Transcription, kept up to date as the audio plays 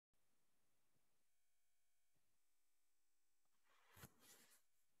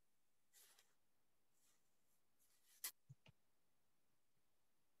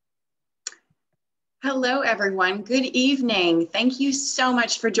Hello, everyone. Good evening. Thank you so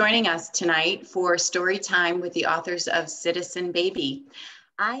much for joining us tonight for Story Time with the authors of Citizen Baby.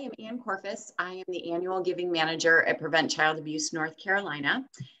 I am Ann Corfus. I am the annual giving manager at Prevent Child Abuse North Carolina,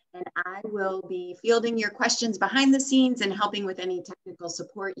 and I will be fielding your questions behind the scenes and helping with any technical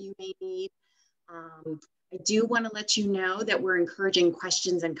support you may need. I do want to let you know that we're encouraging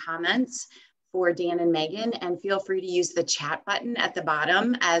questions and comments for Dan and Megan, and feel free to use the chat button at the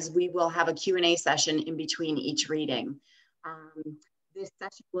bottom as we will have a Q&A session in between each reading. This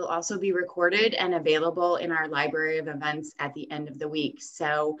session will also be recorded and available in our library of events at the end of the week.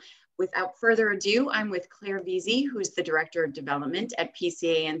 So without further ado, I'm with Claire Veazey, who's the Director of Development at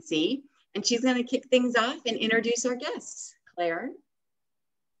PCANC, and she's going to kick things off and introduce our guests. Claire.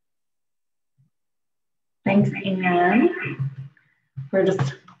 Thanks, Anne. We're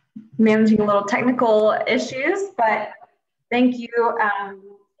just managing a little technical issues, but thank you.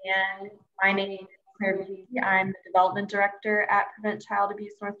 And my name is Claire Veazey. I'm the Development Director at Prevent Child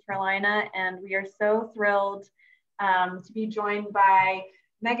Abuse North Carolina, and we are so thrilled to be joined by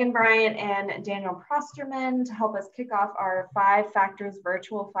Megan Bryant and Daniel Prosterman to help us kick off our 5 Factors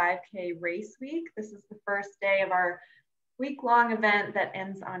Virtual 5K Race Week. This is the first day of our week-long event that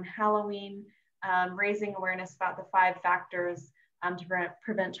ends on Halloween, raising awareness about the 5 factors to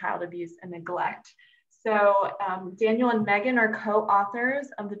prevent child abuse and neglect. So Daniel and Megan are co-authors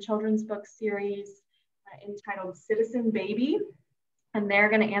of the children's book series entitled Citizen Baby, and they're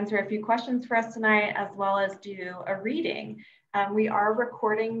going to answer a few questions for us tonight, as well as do a reading. We are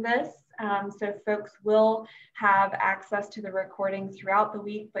recording this, so folks will have access to the recording throughout the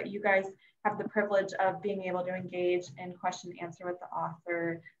week, but you guys have the privilege of being able to engage in question and answer with the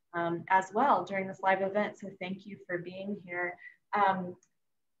author as well during this live event. So thank you for being here.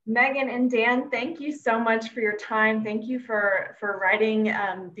 Megan and Dan, thank you so much for your time. Thank you for writing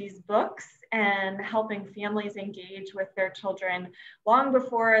these books and helping families engage with their children long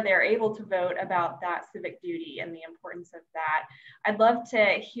before they're able to vote about that civic duty and the importance of that. I'd love to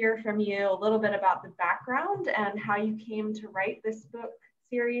hear from you a little bit about the background and how you came to write this book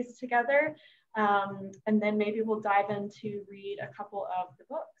series together. And then maybe we'll dive into read a couple of the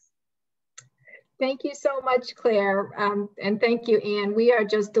books. Thank you so much, Claire, and thank you, Anne. We are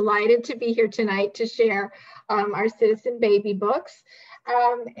just delighted to be here tonight to share our Citizen Baby books.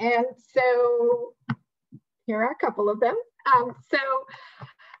 And so here are a couple of them. So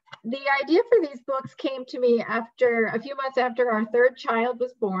the idea for these books came to me after a few months after our 3rd child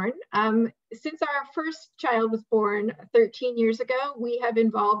was born. Since our first child was born 13 years ago, we have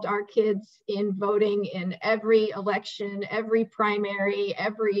involved our kids in voting in every election, every primary,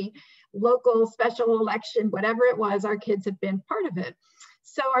 every local special election, whatever it was, our kids have been part of it.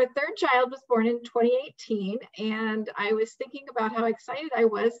 So our 3rd child was born in 2018, and I was thinking about how excited I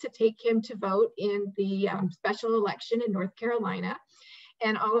was to take him to vote in the special election in North Carolina.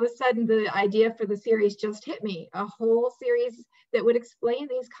 And all of a sudden, the idea for the series just hit me, a whole series that would explain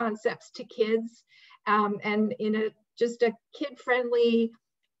these concepts to kids and in just a kid-friendly,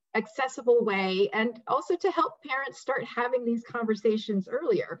 accessible way, and also to help parents start having these conversations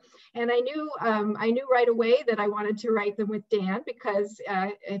earlier. And I knew right away that I wanted to write them with Dan because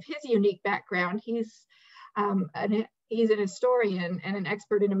of his unique background. He's an historian and an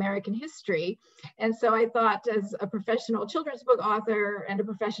expert in American history. And so I thought, as a professional children's book author and a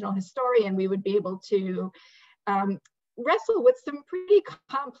professional historian, we would be able to wrestle with some pretty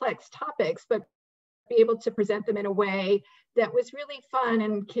complex topics, but be able to present them in a way that was really fun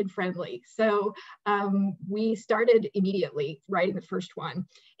and kid-friendly. So we started immediately writing the first one.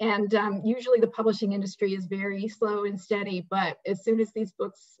 And usually the publishing industry is very slow and steady, but as soon as these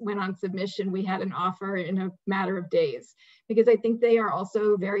books went on submission, we had an offer in a matter of days, because I think they are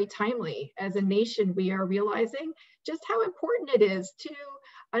also very timely. As a nation, we are realizing just how important it is to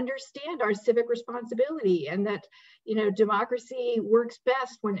understand our civic responsibility, and that, you know, democracy works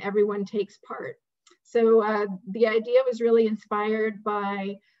best when everyone takes part. So the idea was really inspired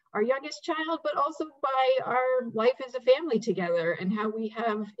by our youngest child, but also by our life as a family together and how we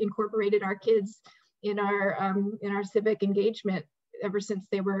have incorporated our kids in our civic engagement ever since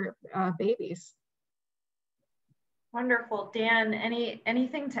they were babies. Wonderful. Dan,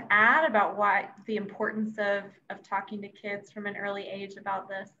 anything to add about the importance of talking to kids from an early age about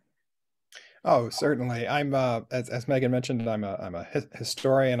this? Oh, certainly. I'm as Megan mentioned, I'm a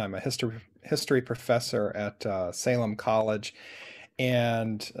historian. I'm a history professor at Salem College,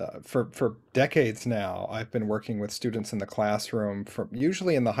 And for decades now, I've been working with students in the classroom, from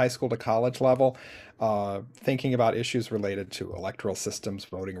usually in the high school to college level, thinking about issues related to electoral systems,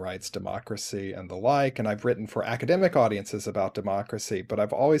 voting rights, democracy, and the like. And I've written for academic audiences about democracy, but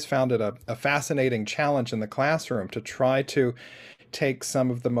I've always found it a fascinating challenge in the classroom to try to take some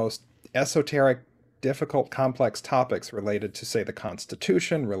of the most esoteric, difficult, complex topics related to, say, the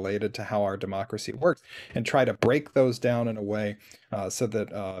Constitution, related to how our democracy works, and try to break those down in a way so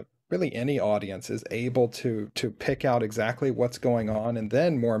that really any audience is able to pick out exactly what's going on, and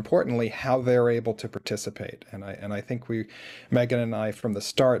then more importantly, how they're able to participate. And I think Megan and I from the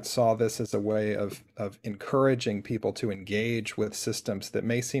start saw this as a way of encouraging people to engage with systems that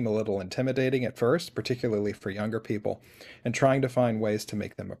may seem a little intimidating at first, particularly for younger people, and trying to find ways to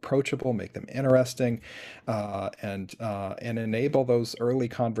make them approachable, make them interesting, and enable those early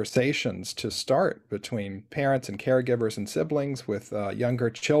conversations to start between parents and caregivers and siblings with younger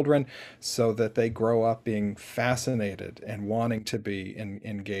children, so that they grow up being fascinated and wanting to be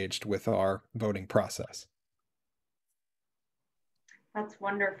engaged with our voting process. That's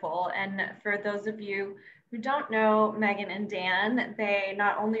wonderful. And for those of you who don't know Megan and Dan, they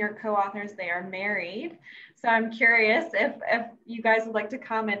not only are co-authors, they are married. So I'm curious if you guys would like to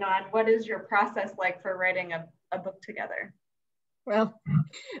comment on what is your process like for writing a book together? Well,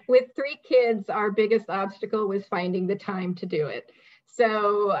 with 3 kids, our biggest obstacle was finding the time to do it.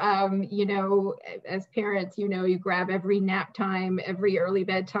 So, you know, as parents, you know, you grab every nap time, every early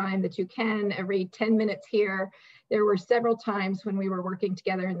bedtime that you can, every 10 minutes here. There were several times when we were working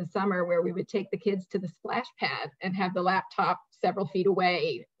together in the summer where we would take the kids to the splash pad and have the laptop several feet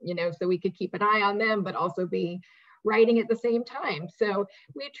away, you know, so we could keep an eye on them, but also be writing at the same time. So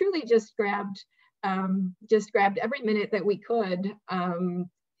we truly just grabbed every minute that we could.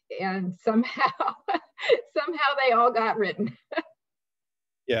 And somehow they all got written.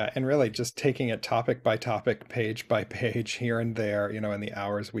 Yeah, and really just taking it topic by topic, page by page, here and there, you know, in the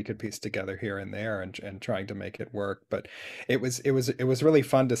hours we could piece together here and there, and trying to make it work. But it was really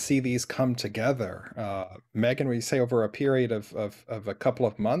fun to see these come together. Megan, would you say over a period of a couple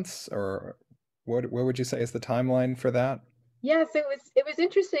of months, or what would you say is the timeline for that? Yes, it was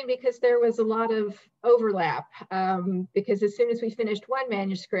interesting because there was a lot of overlap. Because as soon as we finished one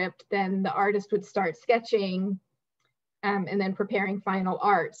manuscript, then the artist would start sketching, and then preparing final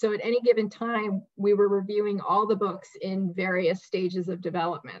art. So at any given time, we were reviewing all the books in various stages of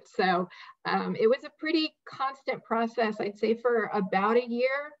development. So it was a pretty constant process, I'd say, for about a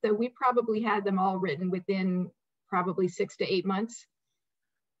year, though we probably had them all written within probably 6 to 8 months.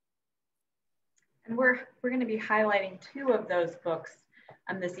 And we're going to be highlighting 2 of those books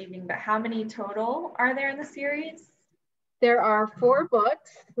this evening, but how many total are there in the series? There are 4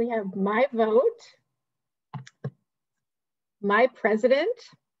 books. We have My Vote, My President,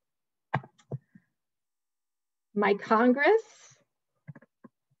 My Congress,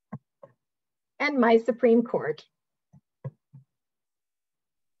 and My Supreme Court.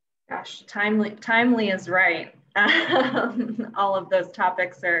 Gosh, timely is right. All of those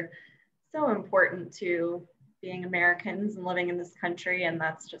topics are so important to being Americans and living in this country, and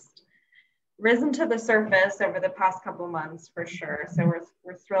that's just risen to the surface over the past couple of months for sure. So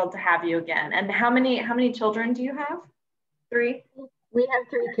we're thrilled to have you again. And how many children do you have? 3? We have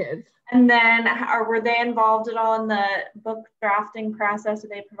 3 kids. And then were they involved at all in the book drafting process?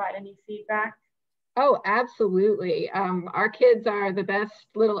 Did they provide any feedback? Oh, absolutely. Our kids are the best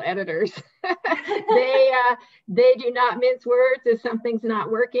little editors. They do not mince words if something's not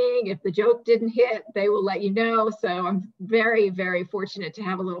working. If the joke didn't hit, they will let you know. So I'm very, very fortunate to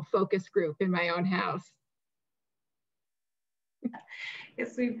have a little focus group in my own house.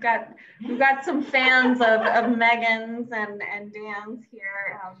 Yes, we've got some fans of Megan's and Dan's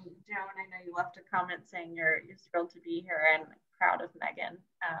here. Joan, I know you left a comment saying you're thrilled to be here and proud of Megan.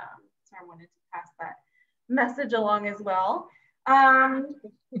 So I wanted to pass that message along as well.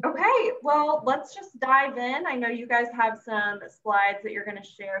 Okay, well, let's just dive in. I know you guys have some slides that you're going to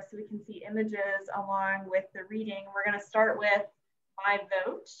share so we can see images along with the reading. We're going to start with My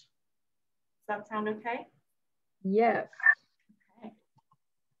Vote. Does that sound okay? Yes. Okay.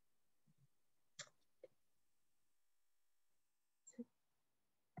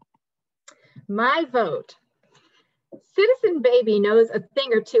 My Vote. Citizen Baby knows a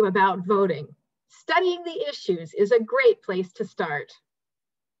thing or two about voting. Studying the issues is a great place to start.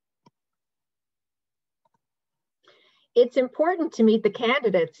 It's important to meet the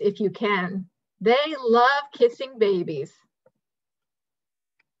candidates if you can. They love kissing babies.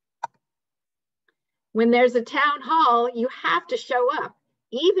 When there's a town hall, you have to show up,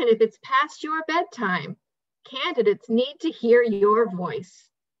 even if it's past your bedtime. Candidates need to hear your voice.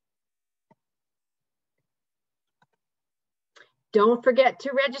 Don't forget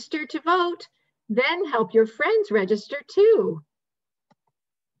to register to vote, then help your friends register too.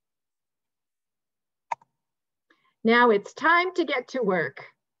 Now it's time to get to work.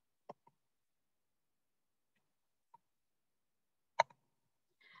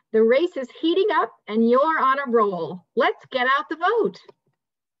 The race is heating up and you're on a roll. Let's get out the vote.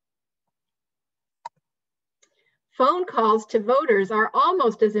 Phone calls to voters are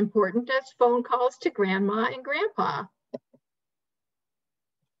almost as important as phone calls to grandma and grandpa.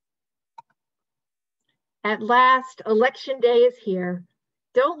 At last, election day is here.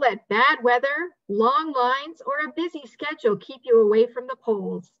 Don't let bad weather, long lines, or a busy schedule keep you away from the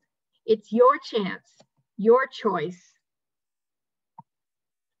polls. It's your chance, your choice.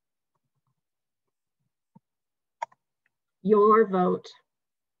 Your vote.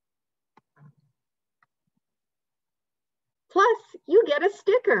 Plus, you get a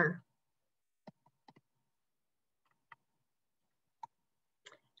sticker.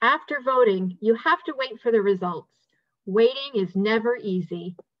 After voting, you have to wait for the results. Waiting is never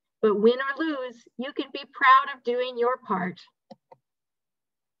easy, but win or lose, you can be proud of doing your part.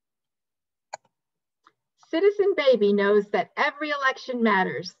 Citizen Baby knows that every election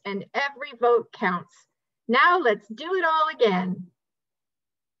matters and every vote counts. Now let's do it all again.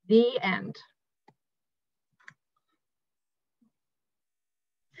 The end.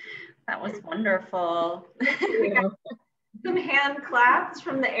 That was wonderful. We got some hand claps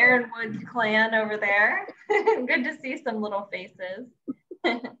from the Aaron Woods clan over there. Good to see some little faces.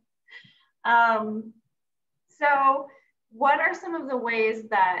 So what are some of the ways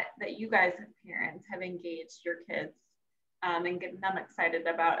that you guys as parents have engaged your kids and getting them excited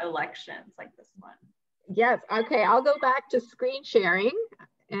about elections like this one? Yes, okay, I'll go back to screen sharing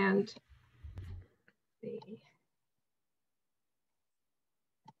and see.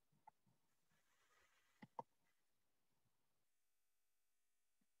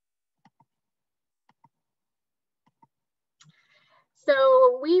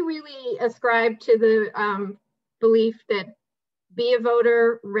 So we really ascribe to the belief that be a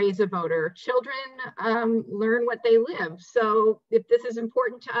voter, raise a voter. Children learn what they live. So if this is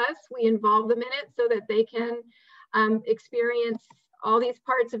important to us, we involve them in it so that they can experience all these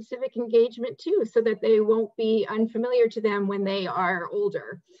parts of civic engagement too, so that they won't be unfamiliar to them when they are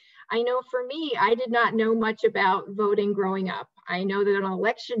older. I know for me, I did not know much about voting growing up. I know that on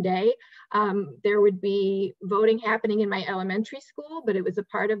election day, there would be voting happening in my elementary school, but it was a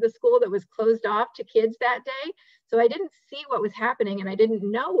part of the school that was closed off to kids that day. So I didn't see what was happening and I didn't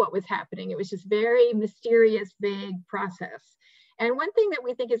know what was happening. It was just very mysterious, vague process. And one thing that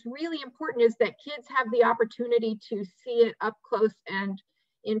we think is really important is that kids have the opportunity to see it up close and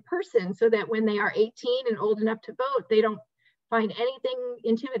in person so that when they are 18 and old enough to vote, they don't find anything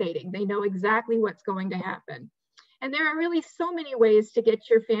intimidating. They know exactly what's going to happen. And there are really so many ways to get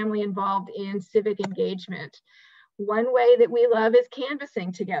your family involved in civic engagement. One way that we love is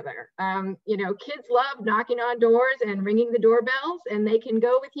canvassing together. You know, kids love knocking on doors and ringing the doorbells, and they can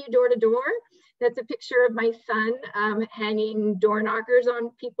go with you door to door. That's a picture of my son hanging door knockers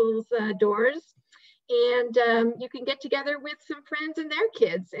on people's doors. And you can get together with some friends and their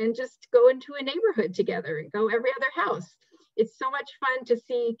kids and just go into a neighborhood together and go every other house. It's so much fun to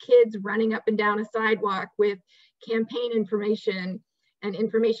see kids running up and down a sidewalk with campaign information and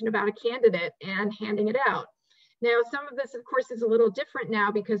information about a candidate and handing it out. Now, some of this, of course, is a little different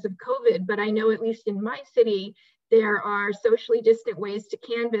now because of COVID, but I know at least in my city, there are socially distant ways to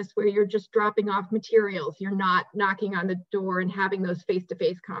canvass where you're just dropping off materials. You're not knocking on the door and having those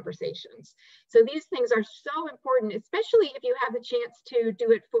face-to-face conversations. So these things are so important, especially if you have the chance to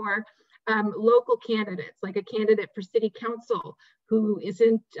do it for local candidates, like a candidate for city council who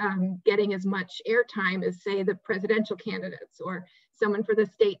isn't getting as much airtime as, say, the presidential candidates or someone for the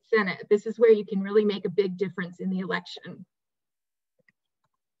state senate. This is where you can really make a big difference in the election.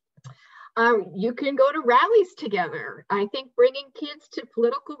 You can go to rallies together. I think bringing kids to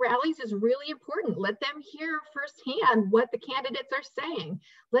political rallies is really important. Let them hear firsthand what the candidates are saying.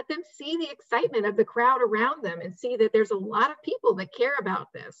 Let them see the excitement of the crowd around them and see that there's a lot of people that care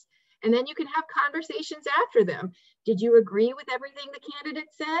about this. And then you can have conversations after them. Did you agree with everything the candidate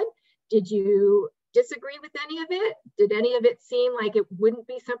said? Did you disagree with any of it? Did any of it seem like it wouldn't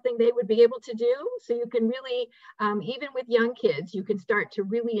be something they would be able to do? So you can really, even with young kids, you can start to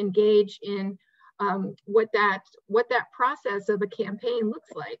really engage in what that process of a campaign looks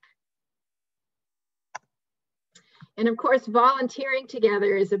like. And of course, volunteering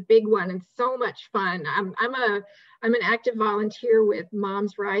together is a big one and so much fun. I'm an active volunteer with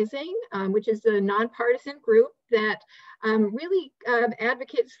Moms Rising, which is a nonpartisan group that really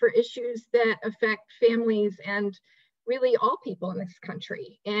advocates for issues that affect families and really all people in this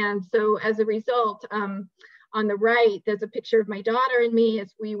country. And so as a result, on the right, there's a picture of my daughter and me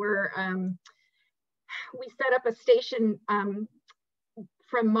as we set up a station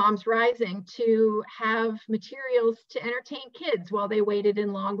from Moms Rising to have materials to entertain kids while they waited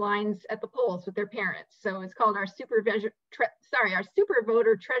in long lines at the polls with their parents. So it's called our Super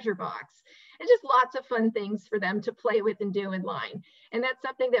Voter Treasure Box. And just lots of fun things for them to play with and do in line. And that's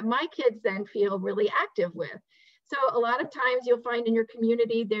something that my kids then feel really active with. So a lot of times you'll find in your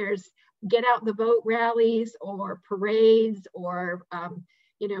community, there's get out the vote rallies or parades or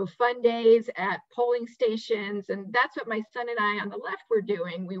fun days at polling stations. And that's what my son and I on the left were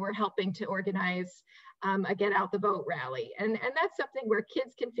doing. We were helping to organize a get out the vote rally. And that's something where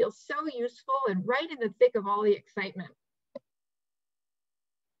kids can feel so useful and right in the thick of all the excitement.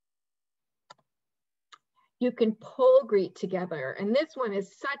 You can poll greet together. And this one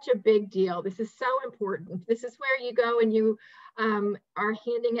is such a big deal. This is so important. This is where you go and you are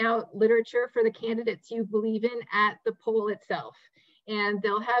handing out literature for the candidates you believe in at the poll itself. And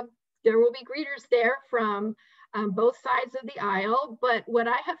there will be greeters there from both sides of the aisle. But what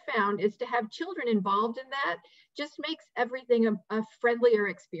I have found is to have children involved in that just makes everything a friendlier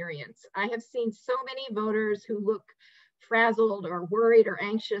experience. I have seen so many voters who look frazzled or worried or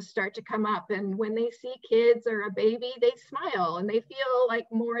anxious start to come up. And when they see kids or a baby, they smile and they feel like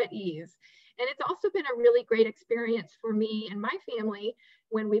more at ease. And it's also been a really great experience for me and my family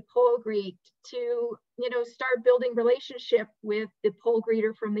when we poll greet to, start building relationship with the poll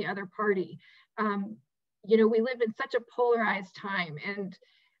greeter from the other party. We live in such a polarized time. And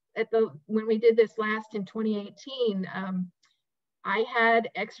when we did this last in 2018, I had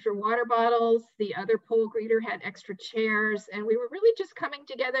extra water bottles, the other poll greeter had extra chairs, and we were really just coming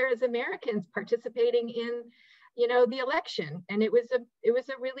together as Americans participating in, the election. And it was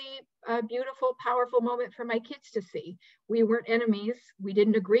a really beautiful, powerful moment for my kids to see. We weren't enemies, we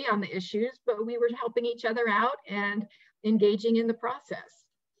didn't agree on the issues, but we were helping each other out and engaging in the process.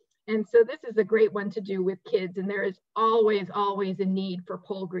 And so this is a great one to do with kids, and there is always, always a need for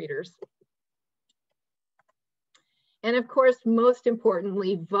poll greeters. And of course, most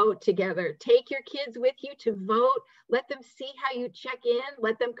importantly, vote together. Take your kids with you to vote. Let them see how you check in.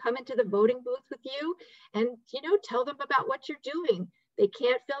 Let them come into the voting booth with you and, tell them about what you're doing. They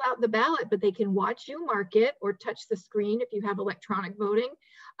can't fill out the ballot, but they can watch you mark it or touch the screen if you have electronic voting.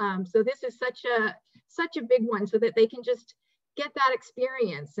 So this is such a big one so that they can just get that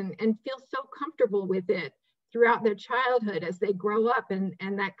experience and feel so comfortable with it throughout their childhood as they grow up. And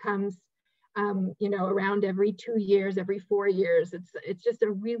that comes around every 2 years, every 4 years. It's just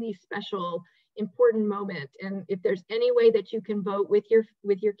a really special, important moment. And if there's any way that you can vote with your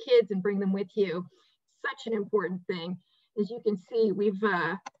kids and bring them with you, such an important thing. As you can see, we've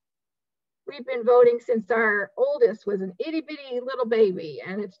been voting since our oldest was an itty bitty little baby,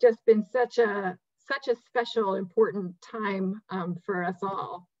 and it's just been such a special, important time for us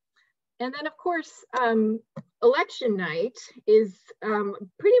all. And then, of course, election night is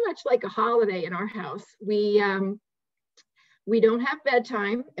pretty much like a holiday in our house. We don't have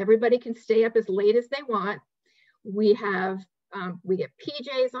bedtime. Everybody can stay up as late as they want. We get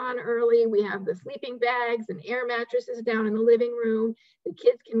PJs on early. We have the sleeping bags and air mattresses down in the living room. The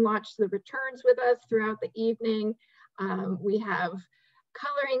kids can watch the returns with us throughout the evening. We have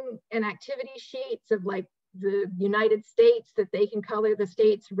coloring and activity sheets of like the United States that they can color the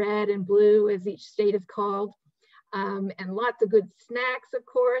states red and blue as each state is called. And lots of good snacks, of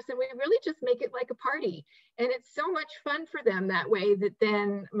course, and we really just make it like a party. And it's so much fun for them that way that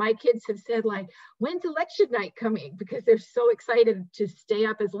then my kids have said, like, when's election night coming? Because they're so excited to stay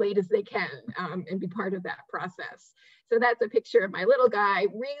up as late as they can and be part of that process. So that's a picture of my little guy,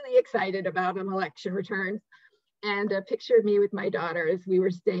 really excited about an election return. And a picture of me with my daughter as we were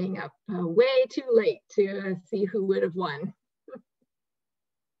staying up way too late to see who would have won.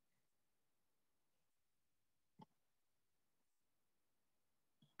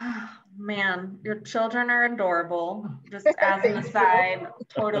 Man, your children are adorable. Just as an aside,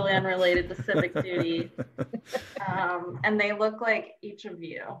 totally unrelated to civic duty. And they look like each of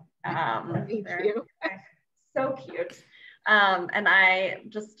you. They're so cute. And I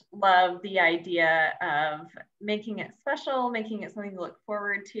just love the idea of making it special, making it something to look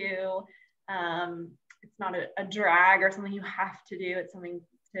forward to. It's not a drag or something you have to do. It's something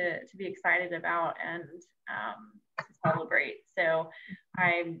to be excited about and to celebrate. So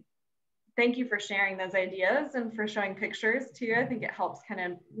I'm thank you for sharing those ideas and for showing pictures too. I think it helps kind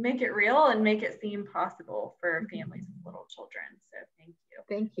of make it real and make it seem possible for families with little children. So thank you.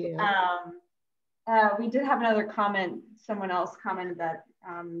 Thank you. We did have another comment. Someone else commented that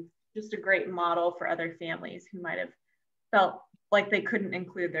just a great model for other families who might have felt like they couldn't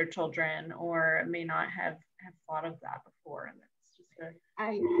include their children or may not have thought of that before. And that's just a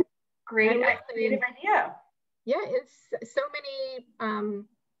great creative idea. Yeah, it's so many,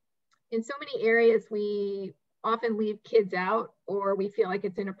 in so many areas, we often leave kids out or we feel like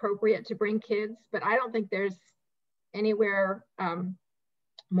it's inappropriate to bring kids, but I don't think there's anywhere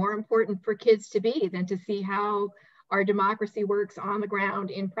more important for kids to be than to see how our democracy works on the ground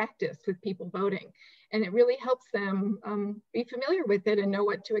in practice with people voting. And it really helps them be familiar with it and know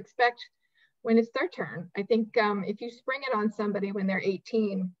what to expect when it's their turn. I think if you spring it on somebody when they're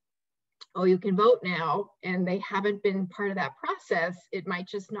 18, oh, you can vote now, and they haven't been part of that process, it might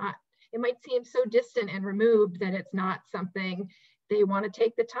seem so distant and removed that it's not something they want to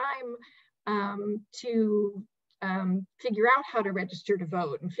take the time to figure out how to register to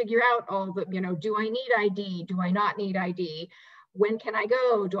vote and figure out all the, do I need ID? Do I not need ID? When can I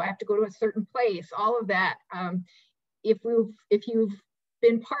go? Do I have to go to a certain place? All of that. If you've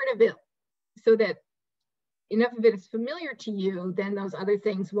been part of it so that enough of it is familiar to you, then those other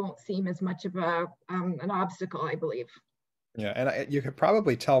things won't seem as much of an obstacle, I believe. Yeah, and you could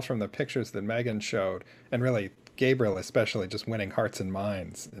probably tell from the pictures that Megan showed, and really Gabriel especially, just winning hearts and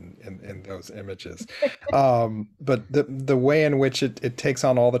minds in those images. But the way in which it takes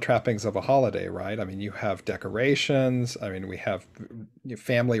on all the trappings of a holiday, right? I mean, you have decorations. I mean, we have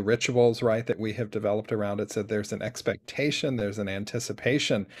family rituals, right, that we have developed around it. So there's an expectation, there's an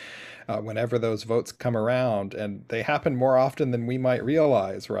anticipation whenever those votes come around, and they happen more often than we might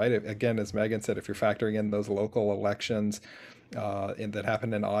realize, right? Again, as Megan said, if you're factoring in those local elections that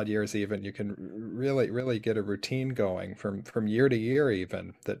happen in odd years, even, you can really get a routine going from year to year,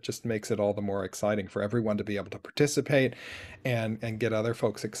 even, that just makes it all the more exciting for everyone to be able to participate and get other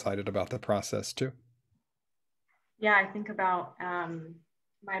folks excited about the process too. Yeah, I think about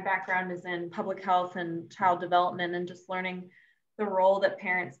my background is in public health and child development, and just learning the role that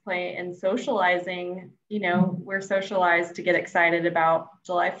parents play in socializing. We're socialized to get excited about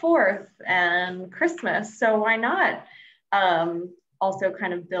July 4th and Christmas. So why not also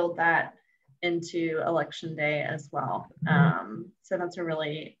kind of build that into election day as well? So that's a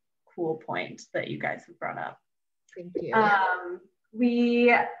really cool point that you guys have brought up. Thank you.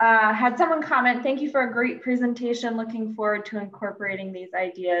 We had someone comment, thank you for a great presentation. Looking forward to incorporating these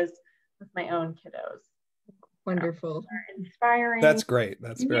ideas with my own kiddos. Wonderful. Inspiring. That's great.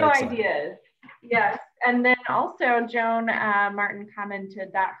 That's very new exciting. Ideas. Yes. And then also Joan Martin commented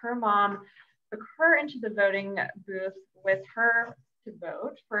that her mom took her into the voting booth with her to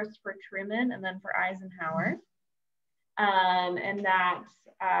vote, first for Truman and then for Eisenhower. And that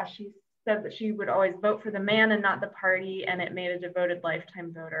she said that she would always vote for the man and not the party, and it made a devoted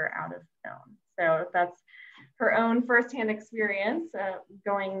lifetime voter out of Joan. So that's her own firsthand experience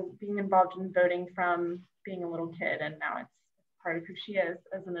being involved in voting from being a little kid, and now it's part of who she is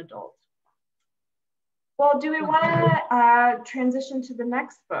as an adult. Well, do we want to transition to the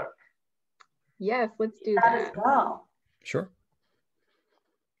next book? Yes, let's do that as well. Sure.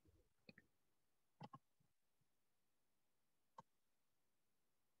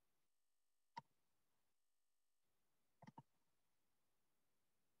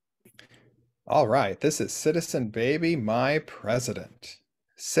 All right, this is Citizen Baby, My President.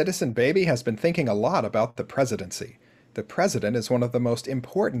 Citizen Baby has been thinking a lot about the presidency. The president is one of the most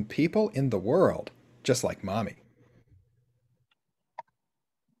important people in the world, just like Mommy.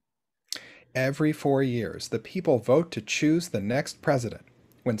 Every 4 years, the people vote to choose the next president.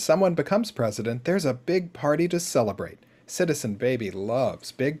 When someone becomes president, there's a big party to celebrate. Citizen Baby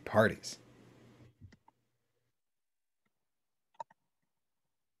loves big parties.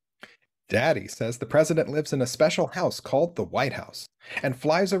 Daddy says the president lives in a special house called the White House and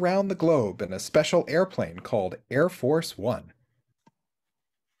flies around the globe in a special airplane called Air Force One.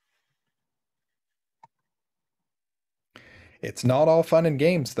 It's not all fun and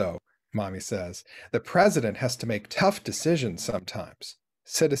games, though, Mommy says. The president has to make tough decisions sometimes.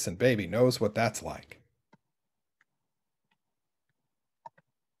 Citizen Baby knows what that's like.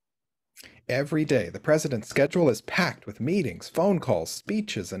 Every day, the president's schedule is packed with meetings, phone calls,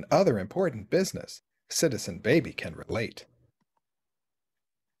 speeches, and other important business. Citizen Baby can relate.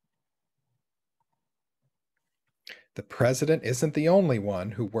 The president isn't the only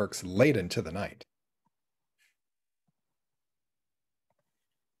one who works late into the night.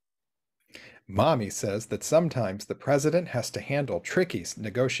 Mommy says that sometimes the president has to handle tricky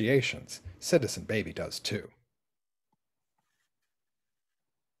negotiations. Citizen Baby does too.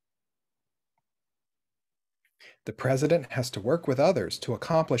 The president has to work with others to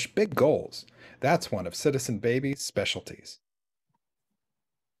accomplish big goals. That's one of Citizen Baby's specialties.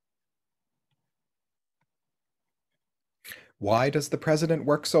 Why does the president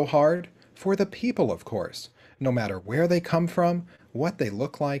work so hard? For the people, of course. No matter where they come from, what they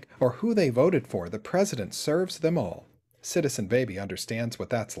look like, or who they voted for, the president serves them all. Citizen Baby understands what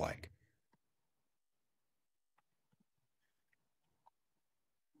that's like.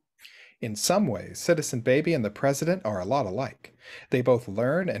 In some ways, Citizen Baby and the president are a lot alike. They both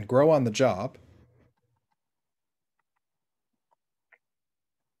learn and grow on the job,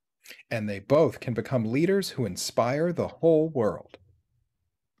 and they both can become leaders who inspire the whole world.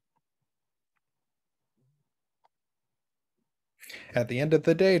 At the end of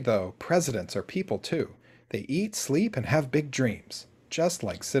the day, though, presidents are people too. They eat, sleep, and have big dreams, just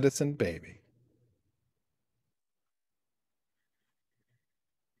like Citizen Baby.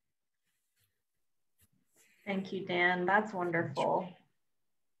 Thank you, Dan. That's wonderful.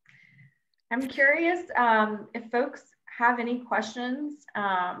 I'm curious if folks have any questions.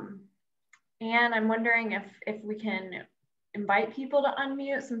 And I'm wondering if we can invite people to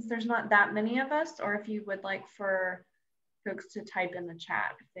unmute since there's not that many of us, or if you would like for folks to type in the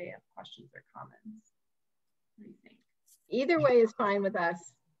chat if they have questions or comments. What do you think? Either way is fine with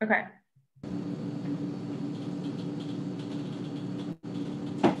us. Okay.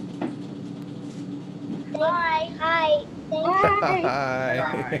 Hi. Hi.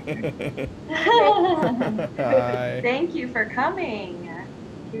 Hi. Hi. Thank you for coming.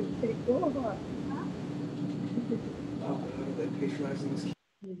 It's pretty cool, huh?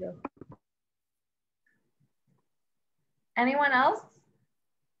 Anyone else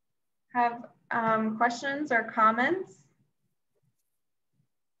have questions or comments?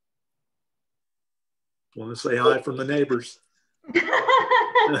 Want to say hi from the neighbors. Good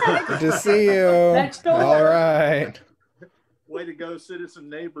to see you. Next door. All right. Way to go, citizen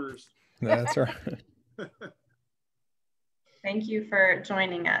neighbors. That's right. Thank you for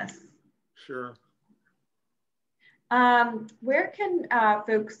joining us. Sure. Where can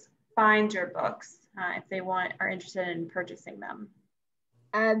folks find your books if they are interested in purchasing them?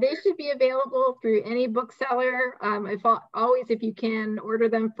 They should be available through any bookseller. If you can order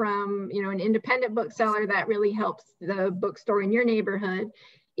them from, an independent bookseller, that really helps the bookstore in your neighborhood.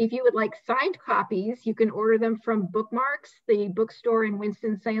 If you would like signed copies, you can order them from Bookmarks, the bookstore in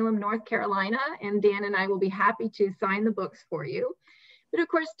Winston-Salem, North Carolina, and Dan and I will be happy to sign the books for you. But of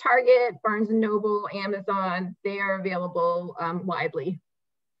course, Target, Barnes & Noble, Amazon, they are available widely.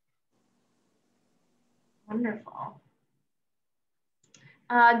 Wonderful.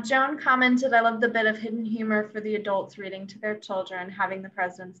 Joan commented, I love the bit of hidden humor for the adults reading to their children, having the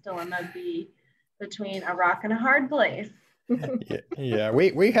president's dilemma be between a rock and a hard place. Yeah,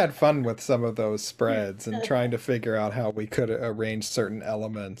 we had fun with some of those spreads and trying to figure out how we could arrange certain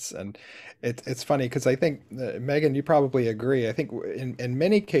elements. And it's funny because I think, Megan, you probably agree. I think in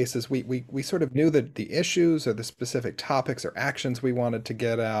many cases, we sort of knew that the issues or the specific topics or actions we wanted to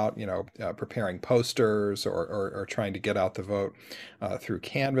get out, preparing posters or trying to get out the vote through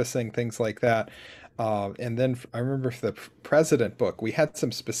canvassing, things like that. And then I remember for the president book, we had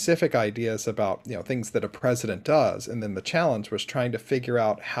some specific ideas about, things that a president does. And then the challenge was trying to figure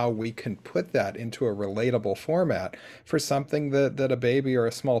out how we can put that into a relatable format for something that a baby or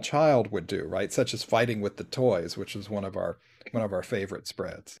a small child would do, right? Such as fighting with the toys, which is one of our favorite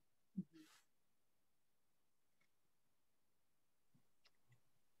spreads.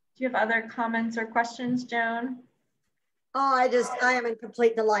 Do you have other comments or questions, Joan? Oh, I am in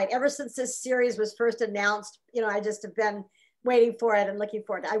complete delight. Ever since this series was first announced, I just have been waiting for it and looking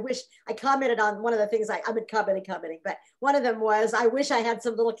forward. I commented on one of the things I've been commenting, but one of them was, I wish I had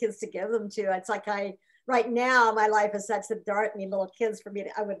some little kids to give them to. It's like right now, my life is such that there aren't any little kids for me.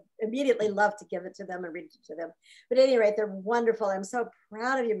 I would immediately love to give it to them and read it to them. But at any rate, they're wonderful. I'm so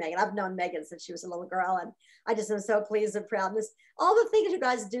proud of you, Megan. I've known Megan since she was a little girl, and I just am so pleased and proud. All the things you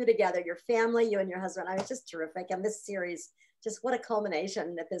guys do together, your family, you and your husband, it's just terrific. And this series, just what a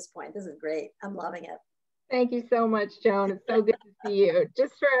culmination at this point. This is great. I'm loving it. Thank you so much, Joan. It's so good to see you.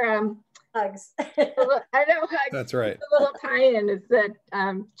 Just for hugs. I know hugs. That's right. A little tie-in is that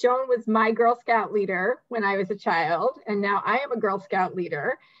Joan was my Girl Scout leader when I was a child, and now I am a Girl Scout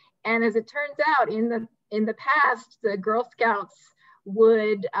leader. And as it turns out, in the past, the Girl Scouts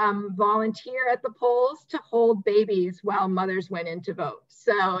would volunteer at the polls to hold babies while mothers went in to vote.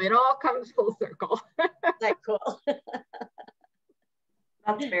 So it all comes full circle. That's cool.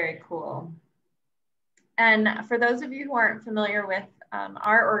 That's very cool. And for those of you who aren't familiar with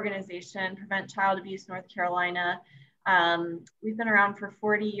our organization, Prevent Child Abuse North Carolina, we've been around for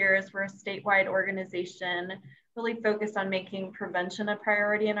 40 years. We're a statewide organization really focused on making prevention a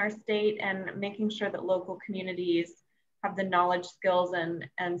priority in our state and making sure that local communities have the knowledge, skills,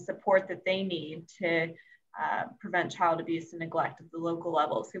 and support that they need to prevent child abuse and neglect at the local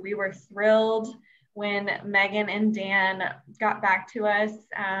level. So we were thrilled when Megan and Dan got back to us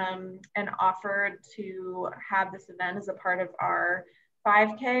and offered to have this event as a part of our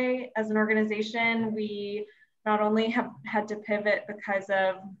 5K as an organization. We not only have had to pivot because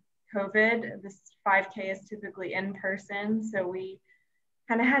of COVID, this 5K is typically in person, so we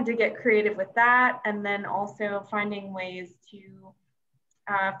kind of had to get creative with that, and then also finding ways to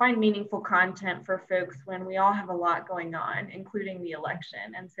find meaningful content for folks when we all have a lot going on, including the election.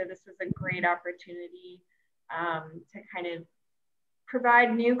 And so this was a great opportunity to kind of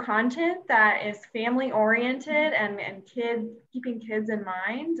provide new content that is family oriented and keeping kids in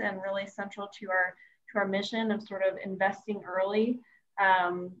mind, and really central to our mission of sort of investing early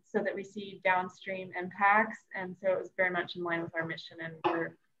so that we see downstream impacts. And so it was very much in line with our mission, and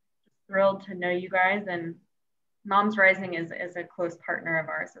we're thrilled to know you guys. And Moms Rising is a close partner of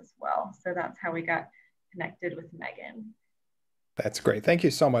ours as well. So that's how we got connected with Megan. That's great. Thank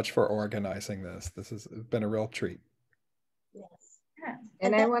you so much for organizing this. This has been a real treat. Yes. Yeah.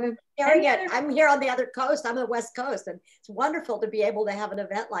 And I want to I'm here on the other coast. I'm on the West Coast, and it's wonderful to be able to have an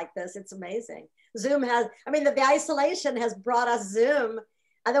event like this. It's amazing. Zoom has, I mean, the isolation has brought us Zoom.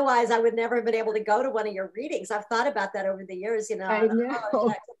 Otherwise, I would never have been able to go to one of your readings. I've thought about that over the years, you know. I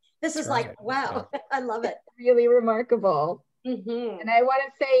know. This is right. like, wow, yeah. I love it. Really remarkable. Mm-hmm. And I want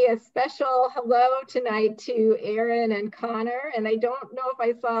to say a special hello tonight to Erin and Connor. And I don't know if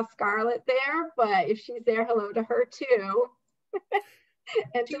I saw Scarlett there, but if she's there, hello to her too.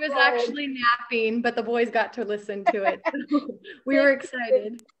 And she was actually napping, but the boys got to listen to it. We were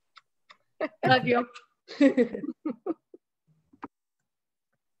excited. Love you.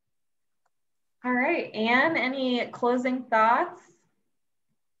 All right, Anne, any closing thoughts?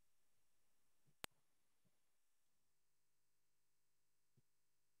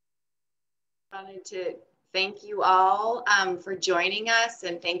 I wanted to thank you all for joining us,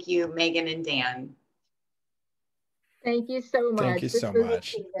 and thank you, Megan and Dan. Thank you so much. Thank you so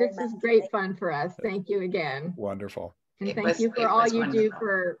much. This is great fun for us. Thank you again. Wonderful. And thank you for all you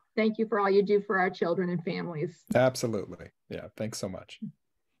do for our children and families. Absolutely. Yeah. Thanks so much.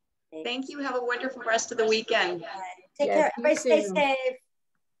 Thank you. Have a wonderful rest of the weekend. Take care. Everybody stay safe.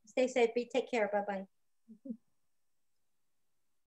 Stay safe. Take care. Bye-bye.